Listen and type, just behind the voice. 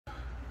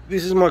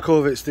This is my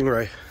Corvette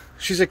Stingray.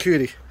 She's a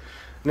cutie.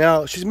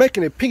 Now, she's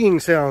making a pinging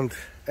sound,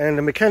 and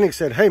the mechanic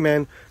said, hey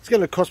man, it's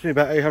going to cost me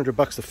about 800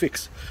 bucks to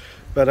fix.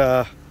 But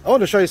I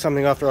want to show you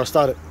something after I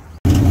start it.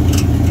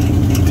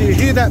 Do you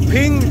hear that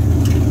ping?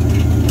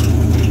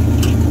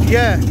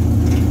 Yeah.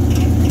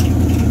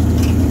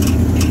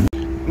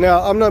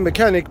 Now, I'm no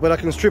mechanic, but I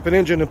can strip an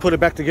engine and put it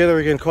back together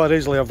again quite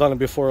easily. I've done it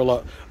before a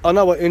lot. I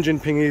know what engine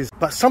ping is,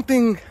 but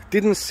something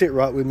didn't sit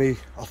right with me.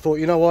 I thought,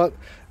 you know what?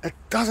 It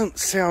doesn't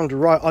sound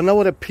right. I know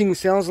what a ping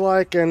sounds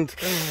like, and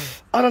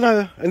I don't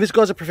know. And this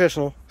guy's a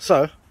professional,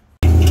 so.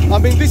 I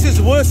mean, this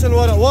is worse than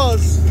what it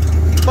was,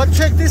 but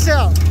check this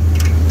out.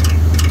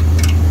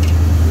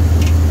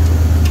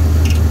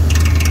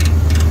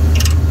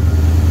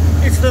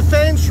 It's the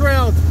fan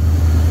shroud.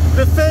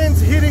 The fan's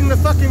hitting the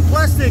fucking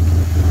plastic.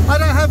 I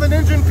don't have an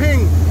engine ping.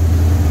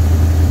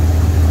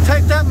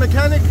 Take that,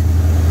 mechanic.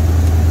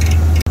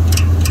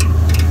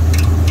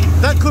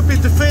 That could be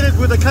defeated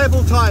with a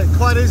cable tie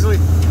quite easily.